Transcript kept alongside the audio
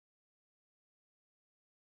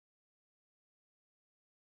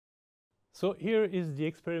So here is the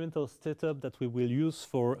experimental setup that we will use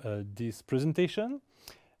for this presentation.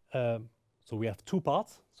 So we have two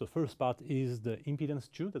parts. So first part is the impedance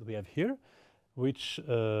tube that we have here, which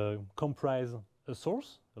comprise a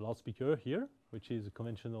source, a loudspeaker here, which is a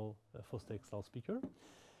conventional Fostex loudspeaker.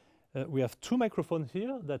 We have two microphones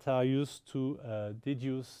here that are used to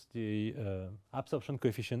deduce the absorption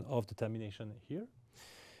coefficient of the termination here.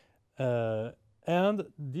 And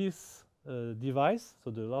this device,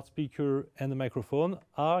 so the loudspeaker and the microphone,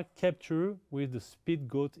 are captured with the speed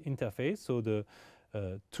goat interface. So the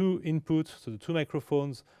two inputs, so the two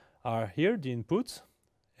microphones are here, the inputs,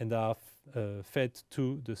 and are fed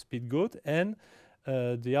to the speed goat, and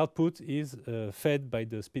the output is fed by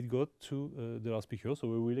the speed goat to the loudspeaker. So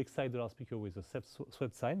we will excite the loudspeaker with a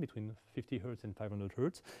swept sign between 50 Hz and 500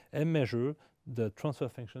 Hz and measure the transfer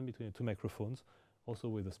function between the two microphones, also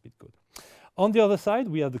with the speed goat. On the other side,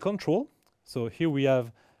 we have the control. So here we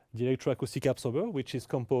have the electroacoustic absorber, which is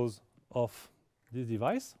composed of this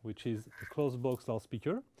device, which is a closed box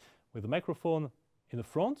loudspeaker with a microphone in the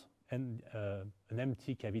front and an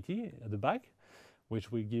empty cavity at the back,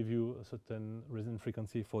 which will give you a certain resonant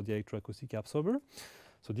frequency for the electroacoustic absorber.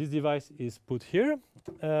 So this device is put here.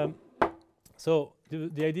 So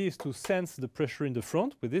the idea is to sense the pressure in the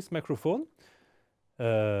front with this microphone.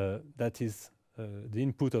 That is the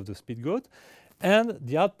input of the speed goat, and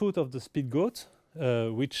the output of the speed goat,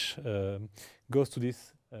 which goes to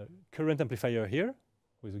this current amplifier here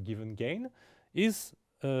with a given gain, is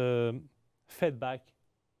fed back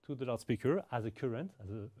to the loudspeaker as a current, as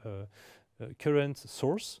a current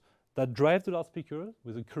source that drives the loudspeaker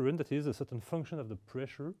with a current that is a certain function of the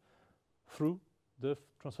pressure through the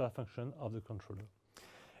transfer function of the controller.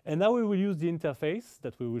 And now we will use the interface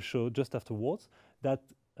that we will show just afterwards that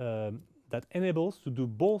that enables to do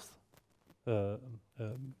both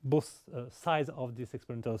sides of this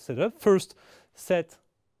experimental setup. First, set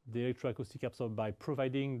the electroacoustic absorber by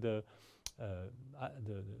providing the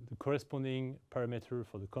corresponding parameter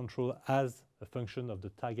for the control as a function of the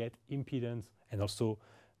target impedance and also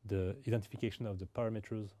the identification of the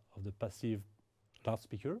parameters of the passive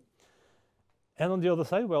loudspeaker. And on the other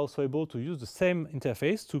side, we're also able to use the same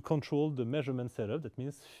interface to control the measurement setup. That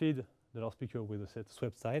means feed the loudspeaker with a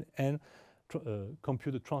swept side and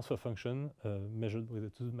compute the transfer function measured with the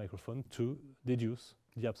two microphones to deduce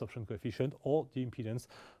the absorption coefficient or the impedance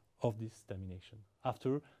of this termination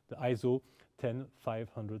after the ISO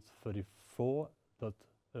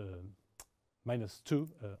 10534.-2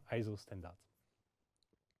 ISO standard.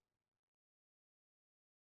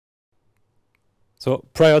 So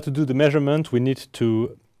prior to do the measurement, we need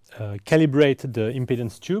to calibrate the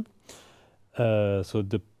impedance tube. So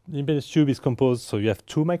the impedance tube is composed, so you have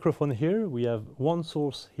two microphones here, we have one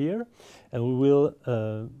source here, and we will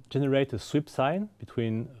generate a sweep sign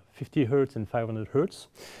between 50 Hz and 500 Hz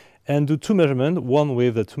and do two measurements, one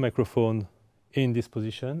with the two microphones in this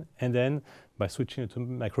position, and then by switching the two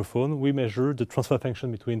microphones, we measure the transfer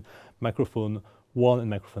function between microphone 1 and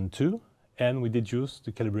microphone 2, and we deduce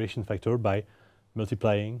the calibration factor by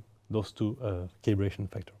multiplying those two calibration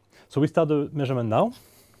factors. So we start the measurement now.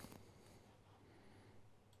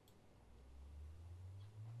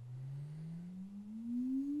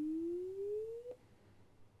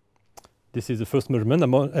 This is the first measurement.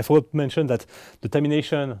 I forgot to mention that the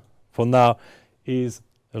termination for now is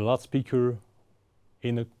a loudspeaker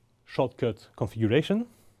in a shortcut configuration,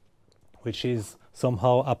 which is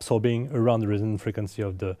somehow absorbing around the resonant frequency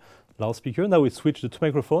of the loudspeaker. Now we switch the two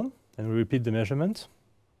microphones and we repeat the measurement.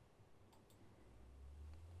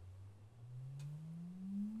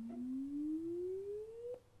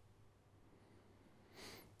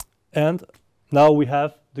 And now we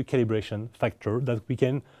have the calibration factor that we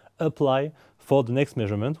can apply for the next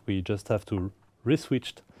measurement. We just have to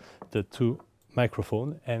re-switch the two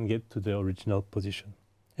microphones and get to the original position.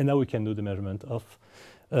 And now we can do the measurement of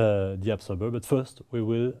the absorber. But first, we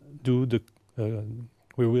will do the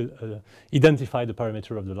identify the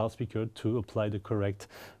parameter of the loudspeaker to apply the correct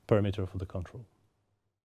parameter for the control.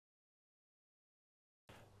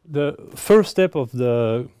 The first step of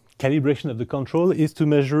the calibration of the control is to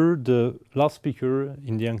measure the loudspeaker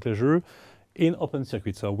in the enclosure in open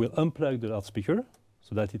circuit. So we'll unplug the loudspeaker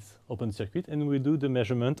so that it's open circuit, and we do the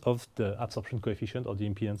measurement of the absorption coefficient or the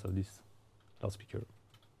impedance of this loudspeaker.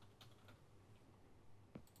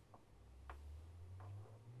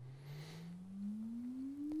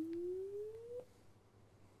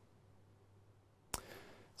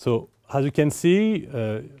 So as you can see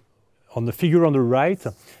on the figure on the right,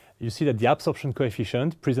 you see that the absorption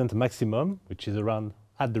coefficient presents a maximum, which is around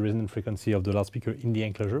at the resonant frequency of the loudspeaker in the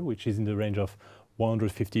enclosure, which is in the range of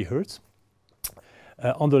 150 Hz.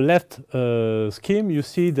 On the left scheme, you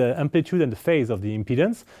see the amplitude and the phase of the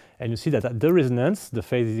impedance, and you see that at the resonance, the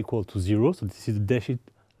phase is equal to 0. So this is the dashed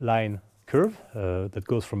line curve that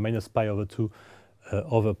goes from minus pi over 2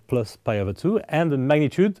 over plus pi over 2, and the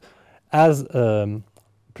magnitude as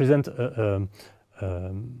present a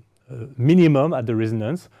minimum at the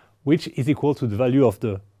resonance, which is equal to the value of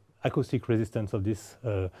the acoustic resistance of this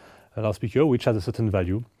loudspeaker, which has a certain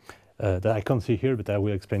value that I can't see here, but I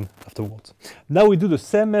will explain afterwards. Now we do the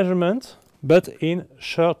same measurement, but in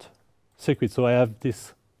short circuit. So I have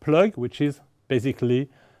this plug, which is basically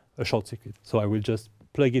a short circuit. So I will just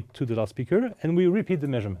plug it to the loudspeaker, and we repeat the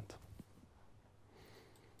measurement.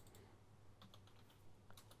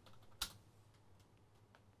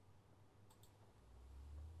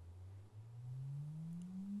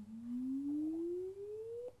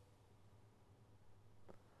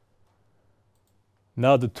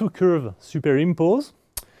 Now the two curves superimpose,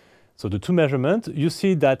 so the two measurements. You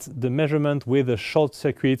see that the measurement with a short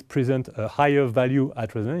circuit present a higher value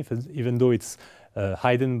at resonance, even though it's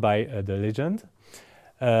hidden by the legend,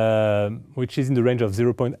 which is in the range of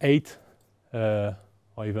 0.8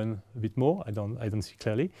 or even a bit more. I don't see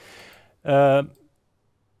clearly.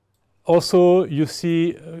 Also, you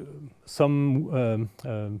see some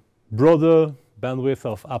broader bandwidth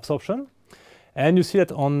of absorption. And you see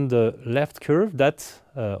that on the left curve that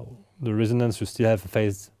the resonance, you still have a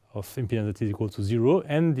phase of impedance that is equal to 0,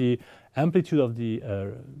 and the amplitude of the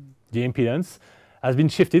impedance has been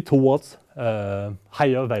shifted towards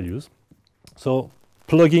higher values. So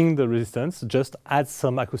plugging the resistance just adds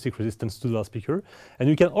some acoustic resistance to the loudspeaker, and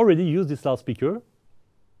you can already use this loudspeaker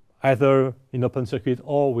either in open circuit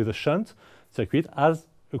or with a shunt circuit as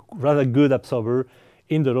a rather good absorber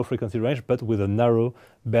in the low frequency range, but with a narrow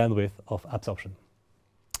bandwidth of absorption.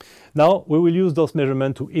 Now we will use those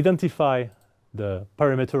measurements to identify the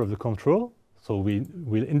parameter of the control. So we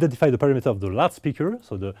will identify the parameter of the loudspeaker,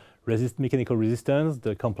 so the mechanical resistance,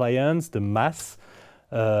 the compliance, the mass,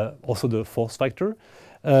 also the force factor,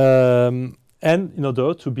 and in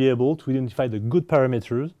order to be able to identify the good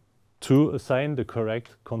parameters to assign the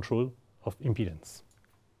correct control of impedance.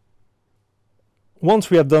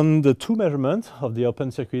 Once we have done the two measurements of the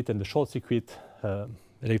open circuit and the short circuit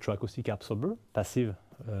electroacoustic absorber, passive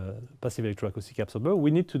electroacoustic absorber,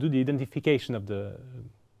 we need to do the identification of the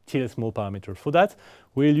TLS mode parameter. For that,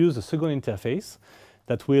 we'll use a second interface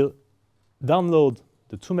that will download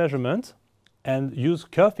the two measurements and use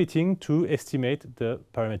curve fitting to estimate the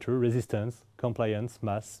parameter resistance, compliance,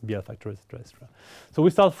 mass, BL factor, etc., etc. So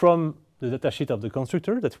we start from the datasheet of the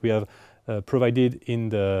constructor that we have provided in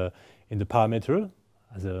the parameter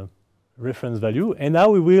as a reference value, and now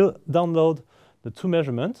we will download the two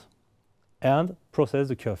measurements and process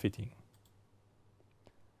the curve fitting.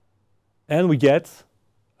 And we get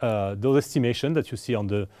those estimations that you see on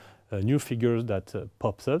the new figures that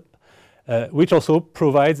pops up, which also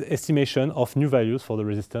provides estimation of new values for the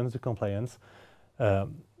resistance, the compliance,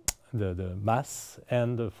 the mass,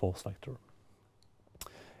 and the force factor.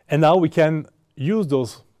 And now we can use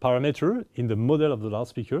those parameters in the model of the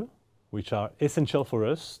loudspeaker, which are essential for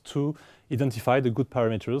us to identify the good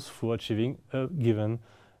parameters for achieving a given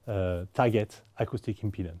target acoustic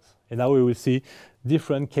impedance. And now we will see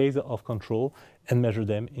different cases of control and measure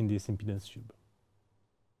them in this impedance tube.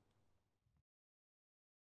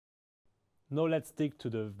 Now let's stick to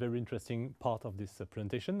the very interesting part of this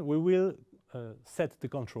presentation. We will set the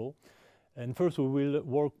control, and first we will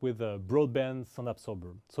work with a broadband sound absorber.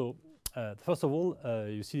 So first of all,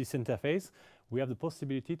 you see this interface. We have the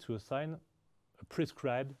possibility to assign a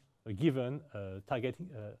prescribed, a given target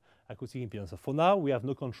acoustic impedance. So for now, we have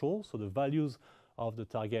no control, so the values of the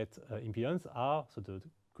target impedance are, so the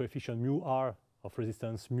coefficient mu r of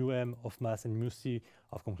resistance, mu m of mass, and mu c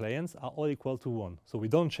of compliance are all equal to 1. So we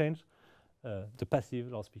don't change the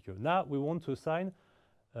passive loudspeaker. Now we want to assign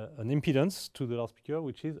an impedance to the loudspeaker,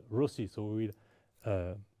 which is rho c. So we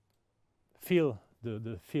will fill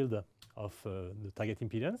the field of the target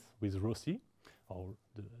impedance with rho c, or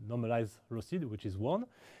the normalized rho c, which is 1.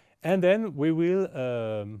 And then we will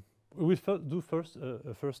do first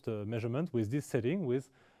a first measurement with this setting with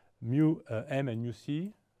mu m and mu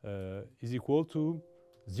c is equal to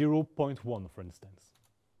 0.1, for instance.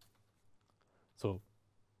 So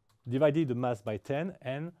dividing the mass by 10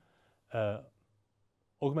 and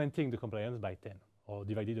augmenting the compliance by 10, or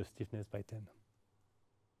dividing the stiffness by 10.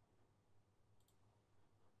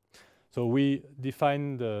 So we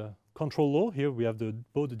define the control law. Here we have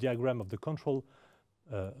both the diagram of the control,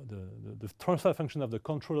 the transfer function of the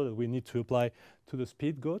controller that we need to apply to the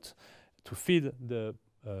speed goat to feed the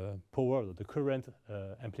power, the current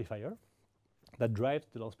amplifier. that drives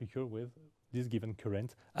the loudspeaker with this given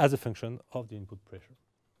current as a function of the input pressure.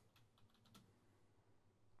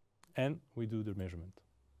 And we do the measurement.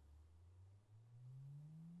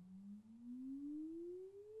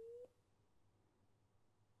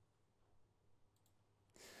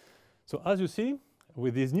 So as you see,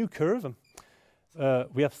 with this new curve,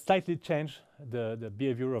 we have slightly changed the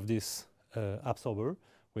behavior of this absorber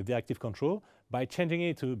with the active control by changing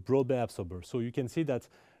it to broadband absorber. So you can see that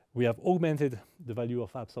we have augmented the value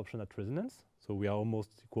of absorption at resonance. So we are almost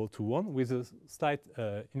equal to 1 with a slight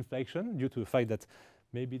inflection due to the fact that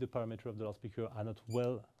maybe the parameters of the loudspeaker are not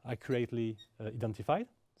well accurately identified.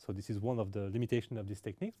 So this is one of the limitations of this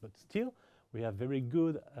technique, but still we have very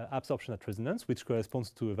good absorption at resonance, which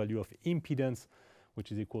corresponds to a value of impedance,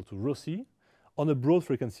 which is equal to rho c, on a broad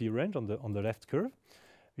frequency range on the left curve.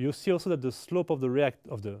 You see also that the slope of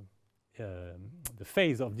the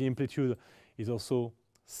phase of the amplitude is also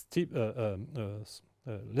steep,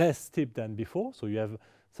 less steep than before. So you have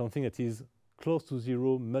something that is close to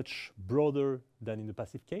 0, much broader than in the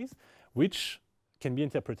passive case, which can be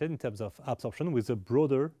interpreted in terms of absorption with a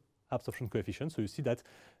broader absorption coefficient. So you see that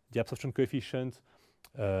the absorption coefficient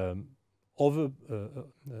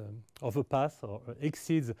overpass or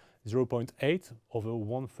exceeds 0.8 over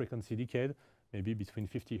one frequency decade, maybe between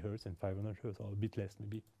 50 Hertz and 500 Hertz, or a bit less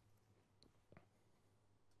maybe.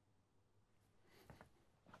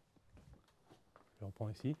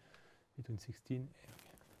 Ici, between 16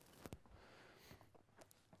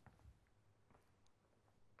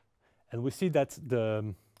 and and we see that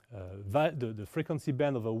the frequency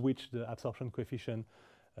band over which the absorption coefficient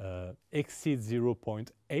exceeds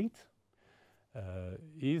 0.8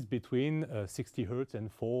 is between 60 Hertz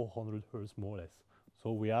and 400 Hertz, more or less.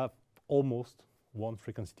 So we have almost one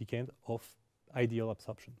frequency decade of ideal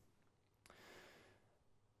absorption.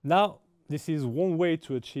 Now, this is one way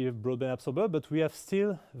to achieve broadband absorber, but we have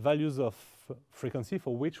still values of frequency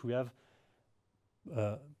for which we have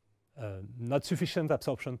not sufficient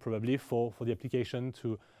absorption probably for the application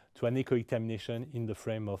to anechoic termination in the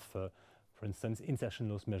frame of, for instance, insertion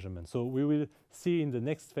loss measurement. So we will see in the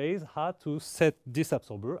next phase how to set this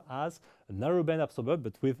absorber as a narrowband absorber,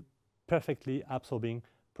 but with perfectly absorbing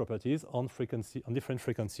properties on different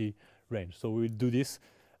frequency range. So we will do this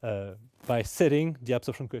by setting the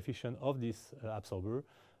absorption coefficient of this absorber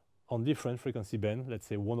on different frequency band, let's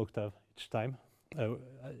say 1 octave each time,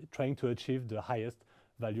 trying to achieve the highest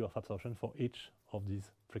value of absorption for each of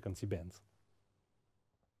these frequency bands.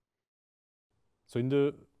 So in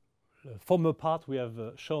the former part, we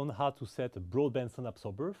have shown how to set a broadband sound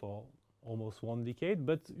absorber for almost 1 decade,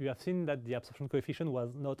 but you have seen that the absorption coefficient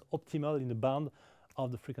was not optimal in the band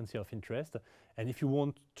of the frequency of interest. And if you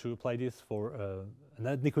want to apply this for an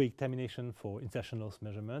anechoic termination for insertion loss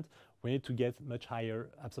measurement, we need to get much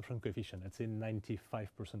higher absorption coefficient, let's say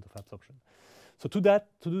 95% of absorption. So to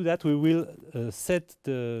do that, we will set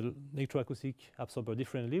the electroacoustic absorber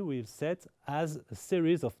differently. We'll set as a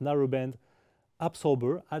series of narrowband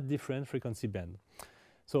absorber at different frequency band.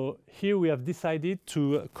 So here we have decided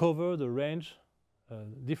to cover the range,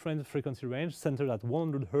 different frequency range centered at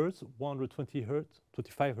 100 Hertz, 120 Hertz,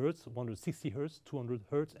 25 Hertz, 160 Hertz, 200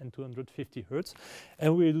 Hertz, and 250 Hertz.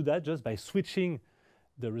 And we will do that just by switching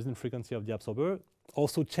the resonant frequency of the absorber,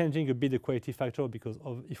 also changing a bit the quality factor, because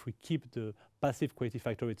if we keep the passive quality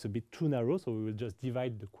factor, it's a bit too narrow, so we will just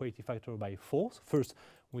divide the quality factor by 4. So first,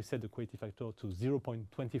 we set the quality factor to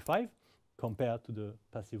 0.25 compared to the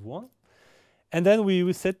passive one. And then we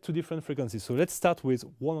will set 2 different frequencies. So let's start with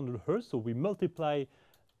 100 Hertz. So we multiply,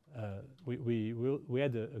 we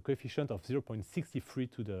add a coefficient of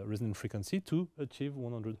 0.63 to the resonant frequency to achieve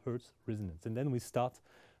 100 Hertz resonance. And then we start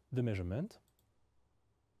the measurement.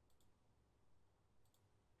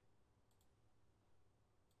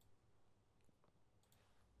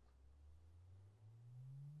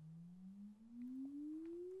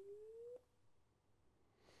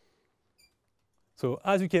 So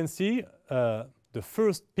as you can see, the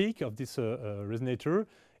first peak of this resonator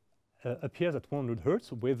appears at 100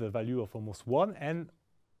 Hertz with a value of almost 1 and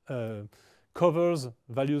covers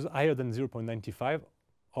values higher than 0.95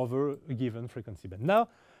 over a given frequency band. Now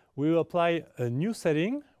we will apply a new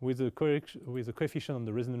setting with a coefficient on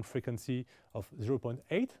the resonant frequency of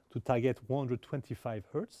 0.8 to target 125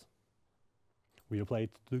 Hertz. We apply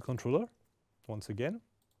it to the controller once again,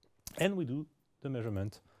 and we do the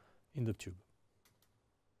measurement in the tube.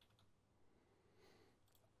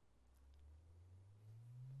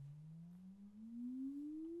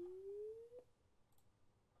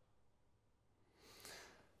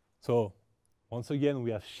 So once again,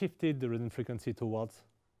 we have shifted the resonant frequency towards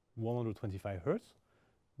 125 Hertz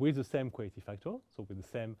with the same quality factor, so with the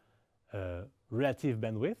same relative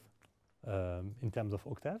bandwidth in terms of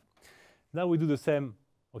octave. Now we do the same,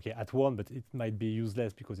 okay, at 1, but it might be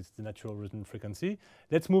useless because it's the natural resonant frequency.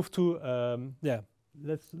 Let's move to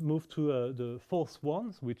the fourth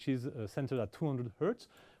one, which is centered at 200 Hertz,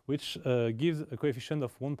 which gives a coefficient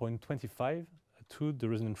of 1.25 to the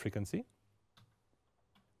resonant frequency.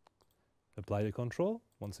 Apply the control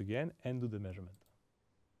once again and do the measurement.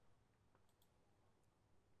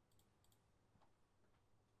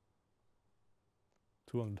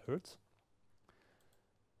 Hertz.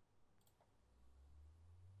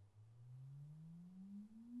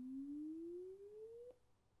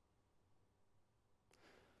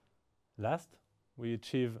 Last, we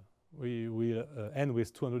will end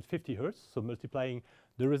with 250 Hertz, so multiplying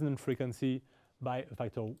the resonant frequency by a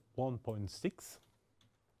factor 1.6.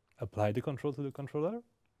 Apply the control to the controller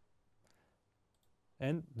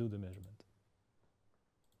and do the measurement.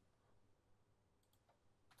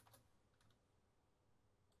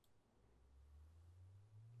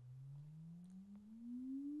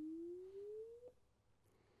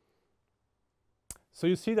 So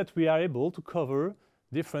you see that we are able to cover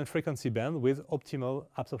different frequency bands with optimal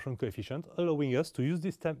absorption coefficient, allowing us to use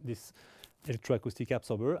this electroacoustic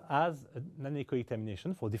absorber as an anechoic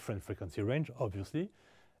termination for different frequency range, obviously,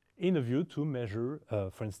 in a view to measure,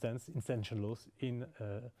 for instance, instantial loss in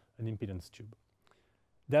an impedance tube.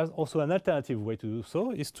 There's also an alternative way to do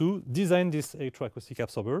so, is to design this electroacoustic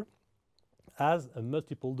absorber as a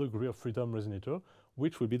multiple degree of freedom resonator,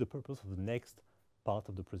 which will be the purpose of the next part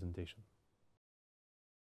of the presentation.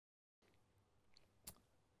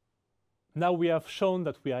 Now we have shown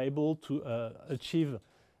that we are able to achieve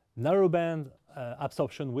narrowband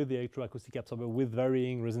absorption with the electroacoustic absorber with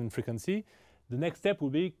varying resonant frequency. The next step will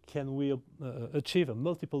be, can we achieve a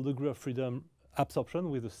multiple degree of freedom absorption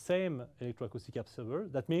with the same electroacoustic absorber?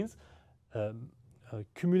 That means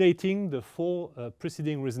cumulating the 4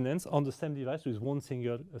 preceding resonance on the same device with one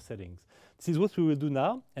single settings. This is what we will do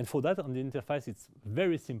now, and for that on the interface it's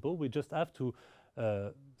very simple. We just have to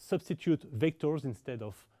substitute vectors instead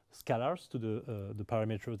of scalars to the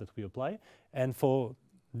parameters that we apply, and for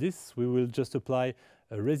this we will just apply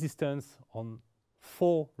a resistance on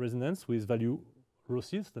 4 resonance with value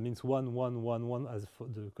rho6. That means 1, 1, 1, 1 as for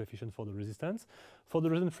the coefficient for the resistance. For the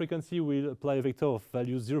resonant frequency, we'll apply a vector of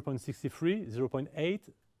values 0.63, 0.8,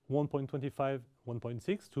 1.25,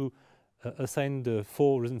 1.6 to assign the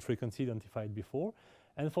 4 resonant frequency identified before.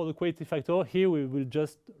 And for the quality factor, here we will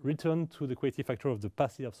just return to the quality factor of the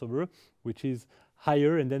passive absorber, which is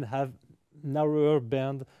higher, and then have narrower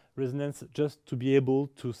band resonance just to be able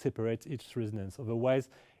to separate each resonance. Otherwise,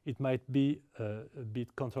 it might be a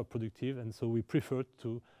bit counterproductive, and so we prefer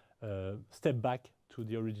to step back to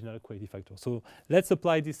the original quality factor. So let's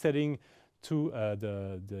apply this setting to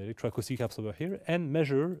the electroacoustic absorber here and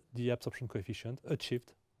measure the absorption coefficient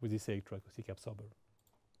achieved with this electroacoustic absorber.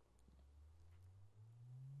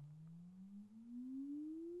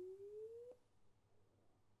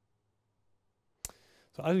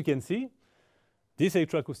 So as you can see, this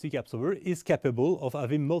electroacoustic absorber is capable of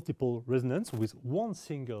having multiple resonance with one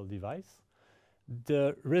single device.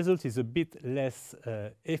 The result is a bit less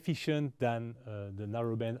efficient than the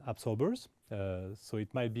narrowband absorbers, so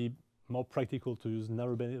it might be more practical to use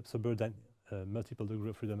narrowband absorber than multiple degree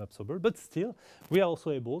of freedom absorber, but still we are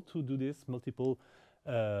also able to do this multiple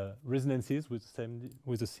resonances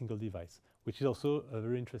with a single device, which is also a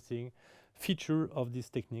very interesting feature of these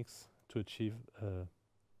techniques to achieve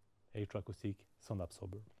electroacoustic sound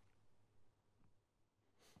absorber.